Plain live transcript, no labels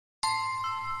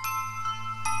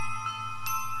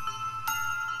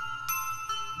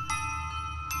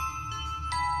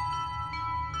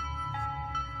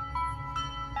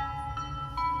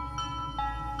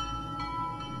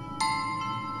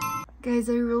Guys,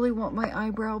 I really want my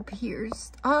eyebrow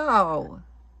pierced. Oh,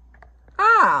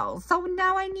 so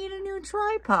now I need a new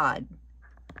tripod.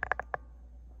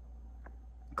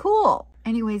 Cool.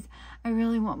 Anyways, I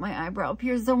really want my eyebrow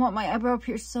pierced. I want my eyebrow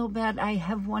pierced so bad. I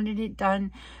have wanted it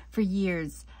done for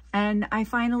years. And I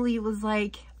finally was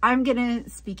like, I'm going to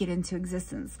speak it into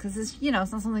existence. Because it's, you know,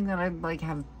 it's not something that I like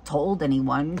have told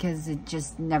anyone because it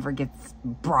just never gets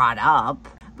brought up.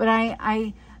 But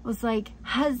I was like,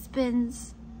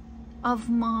 husbands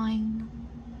of mine,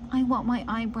 I want my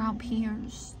eyebrow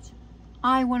pierced.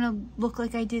 I want to look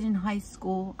like I did in high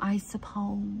school, I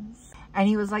suppose. And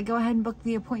he was like, go ahead and book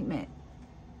the appointment.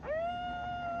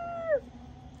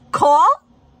 Call,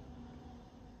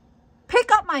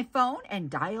 pick up my phone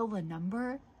and dial the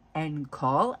number and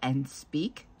call and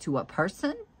speak to a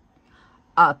person,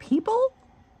 people.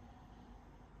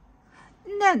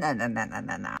 No.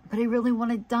 But I really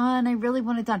want it done. I really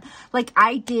want it done. Like,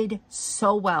 I did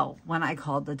so well when I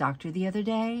called the doctor the other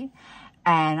day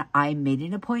and I made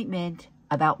an appointment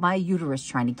about my uterus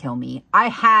trying to kill me.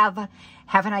 Haven't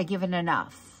I given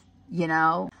enough, you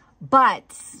know?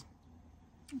 But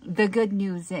the good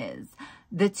news is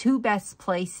the two best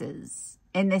places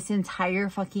in this entire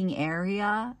fucking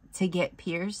area to get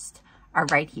pierced are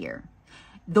right here.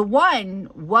 The one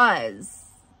was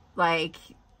like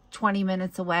 20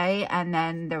 minutes away, and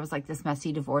then there was like this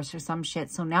messy divorce or some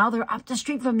shit. So now they're up the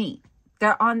street from me.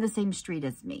 They're on the same street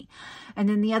as me. And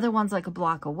then the other one's like a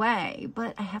block away.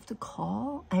 But I have to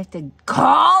call. I have to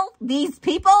call these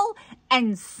people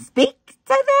and speak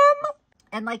to them.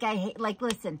 And like, I hate, like,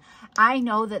 listen, I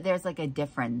know that there's like a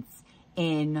difference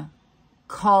in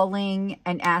calling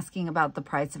and asking about the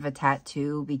price of a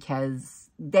tattoo, because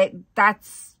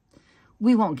that's,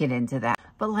 we won't get into that.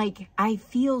 But like, I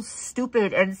feel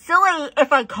stupid and silly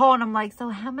if I call and I'm like, so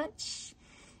how much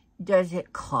does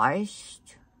it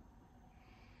cost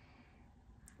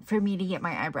for me to get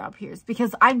my eyebrow pierced?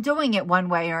 Because I'm doing it one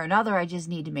way or another. I just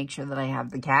need to make sure that I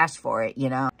have the cash for it, you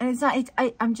know? And it's not,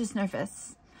 I'm just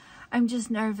nervous. I'm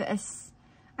just nervous.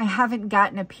 I haven't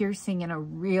gotten a piercing in a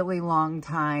really long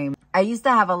time. I used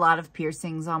to have a lot of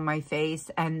piercings on my face.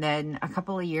 And then a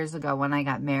couple of years ago when I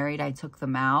got married, I took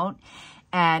them out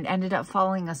and ended up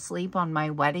falling asleep on my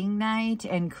wedding night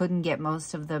and couldn't get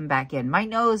most of them back in. My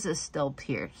nose is still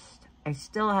pierced. I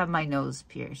still have my nose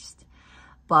pierced.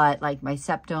 But like my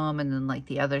septum and then like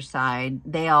the other side,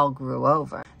 they all grew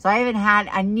over. So I haven't had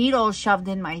a needle shoved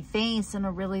in my face in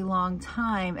a really long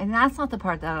time. And that's not the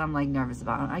part that I'm like nervous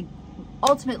about. I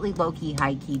ultimately, low-key,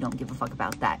 high-key, don't give a fuck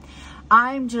about that.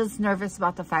 I'm just nervous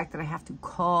about the fact that I have to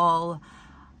call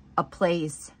a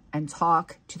place and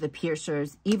talk to the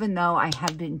piercers, even though I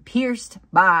have been pierced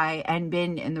by and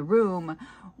been in the room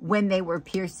when they were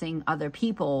piercing other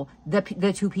people,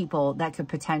 the two people that could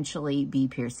potentially be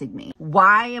piercing me.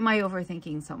 Why am I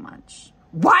overthinking so much?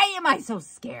 Why am I so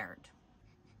scared?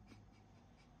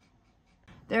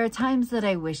 There are times that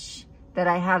I wish that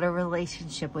I had a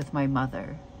relationship with my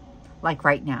mother, like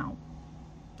right now.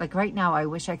 Like right now, I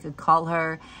wish I could call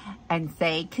her and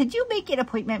say, could you make an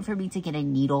appointment for me to get a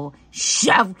needle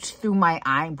shoved through my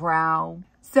eyebrow?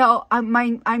 So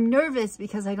I'm nervous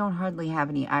because I don't hardly have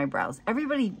any eyebrows.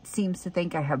 Everybody seems to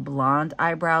think I have blonde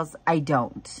eyebrows. I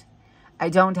don't. I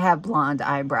don't have blonde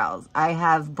eyebrows. I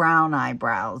have brown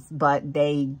eyebrows, but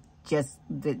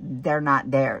they're not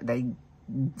there. They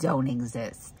don't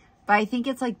exist. But I think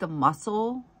it's like the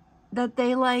muscle that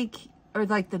they like, or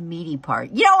like the meaty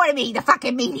part. You know what I mean? The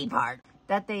fucking meaty part.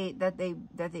 That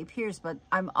they pierce. But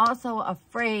I'm also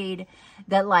afraid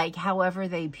that like however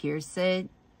they pierce it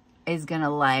is gonna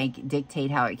like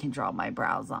dictate how I can draw my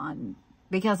brows on,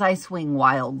 because I swing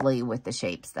wildly with the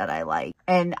shapes that I like.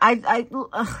 And I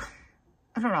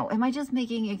don't know. Am I just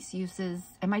making excuses?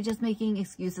 Am I just making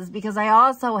excuses? Because I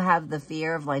also have the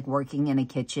fear of like working in a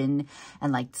kitchen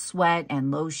and like sweat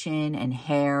and lotion and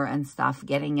hair and stuff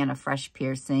getting in a fresh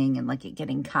piercing and like it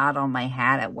getting caught on my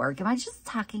hat at work. Am I just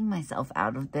talking myself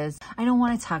out of this? I don't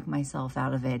want to talk myself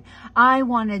out of it. I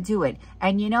want to do it.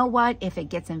 And you know what? If it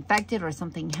gets infected or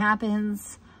something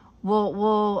happens,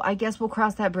 I guess we'll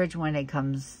cross that bridge when it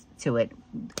comes to it.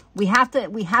 We have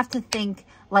to think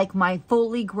like my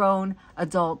fully grown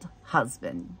adult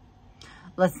husband.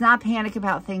 Let's not panic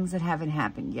about things that haven't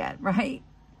happened yet, right?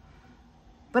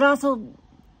 But also,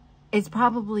 it's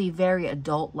probably very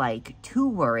adult-like to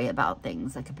worry about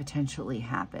things that could potentially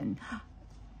happen.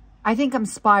 I think I'm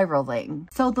spiraling.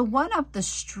 So the one up the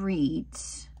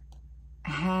street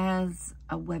has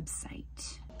a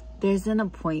website. There's an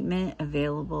appointment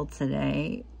available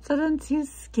today, but I'm too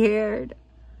scared.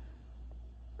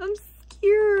 I'm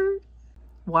scared.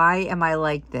 Why am I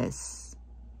like this?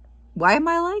 Why am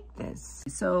I like this?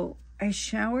 So I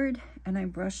showered and I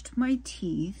brushed my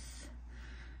teeth.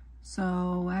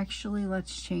 So actually,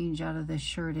 let's change out of this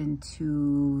shirt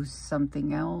into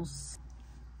something else.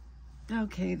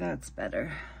 Okay, that's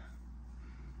better.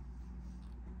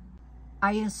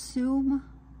 I assume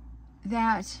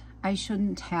that I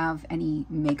shouldn't have any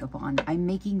makeup on. I'm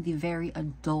making the very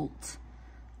adult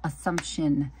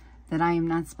assumption that I am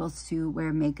not supposed to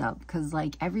wear makeup, because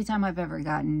like every time I've ever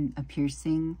gotten a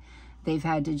piercing, they've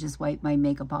had to just wipe my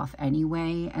makeup off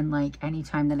anyway. And like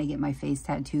anytime that I get my face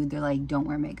tattooed, they're like, don't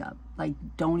wear makeup. Like,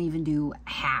 don't even do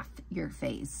half your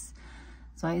face.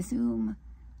 So I assume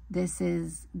this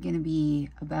is gonna be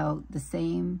about the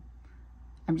same.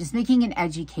 I'm just making an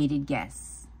educated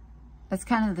guess. That's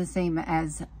kind of the same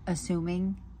as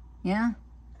assuming, yeah?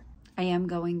 I am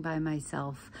going by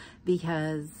myself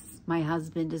because my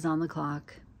husband is on the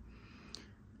clock.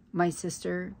 My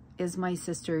sister is my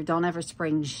sister. Don't ever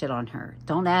spring shit on her.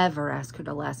 Don't ever ask her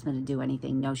to last minute do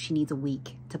anything. No, she needs a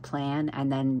week to plan,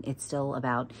 and then it's still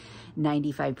about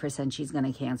 95% she's going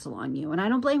to cancel on you. And I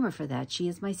don't blame her for that. She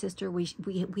is my sister. We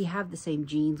have the same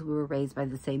genes. We were raised by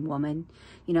the same woman,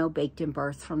 you know, baked in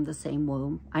birth from the same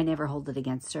womb. I never hold it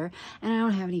against her, and I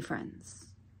don't have any friends.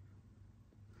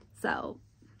 So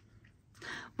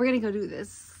we're going to go do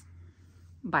this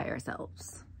by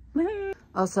ourselves.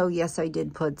 Also, yes, I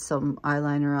did put some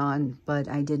eyeliner on, but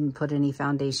I didn't put any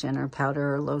foundation or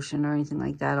powder or lotion or anything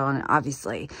like that on it.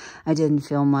 Obviously, I didn't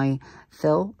fill my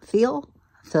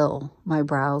my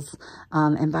brows.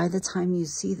 And by the time you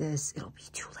see this, it'll be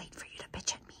too late for you to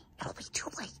bitch at me. It'll be too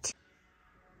late.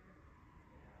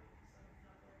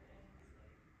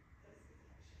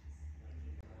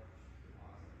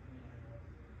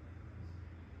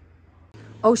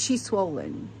 Oh, she's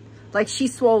swollen. Like,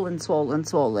 she's swollen.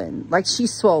 Like,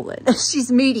 she's swollen. She's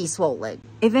meaty swollen.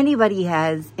 If anybody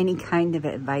has any kind of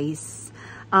advice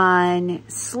on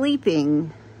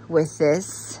sleeping with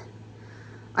this,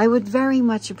 I would very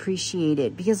much appreciate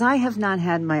it, because I have not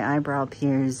had my eyebrow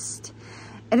pierced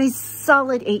in a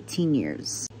solid 18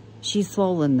 years. She's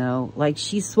swollen, though. Like,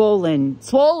 she's swollen.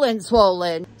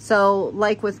 Swollen. So,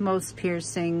 like with most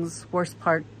piercings, worst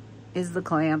part is the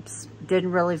clamps.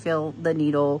 Didn't really feel the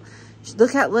needle.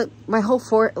 Look, my whole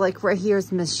forehead, like right here,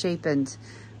 is misshapen.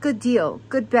 Good deal.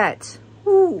 Good bet.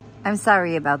 Woo. I'm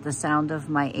sorry about the sound of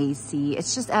my AC.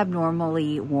 It's just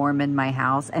abnormally warm in my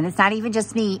house. And it's not even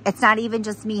just me. It's not even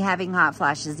just me having hot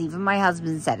flashes. Even my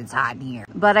husband said it's hot in here.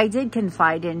 But I did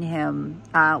confide in him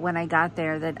when I got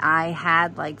there that I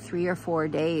had like 3 or 4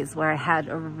 days where I had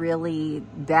a really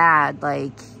bad,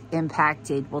 like,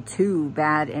 two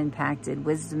bad impacted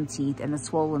wisdom teeth and a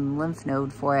swollen lymph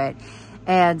node for it.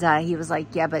 And he was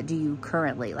like, yeah, but do you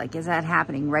currently, like, is that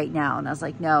happening right now? And I was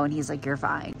like, no. And he's like, you're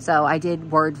fine. So I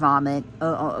did word vomit,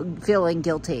 feeling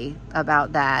guilty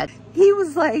about that. He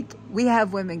was like, we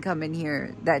have women come in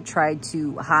here that try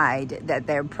to hide that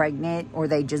they're pregnant, or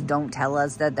they just don't tell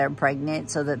us that they're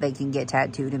pregnant so that they can get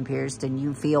tattooed and pierced, and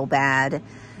you feel bad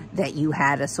that you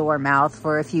had a sore mouth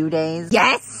for a few days.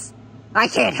 Yes! I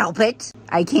can't help it.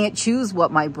 I can't choose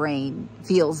what my brain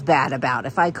feels bad about.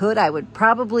 If I could, I would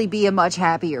probably be a much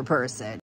happier person.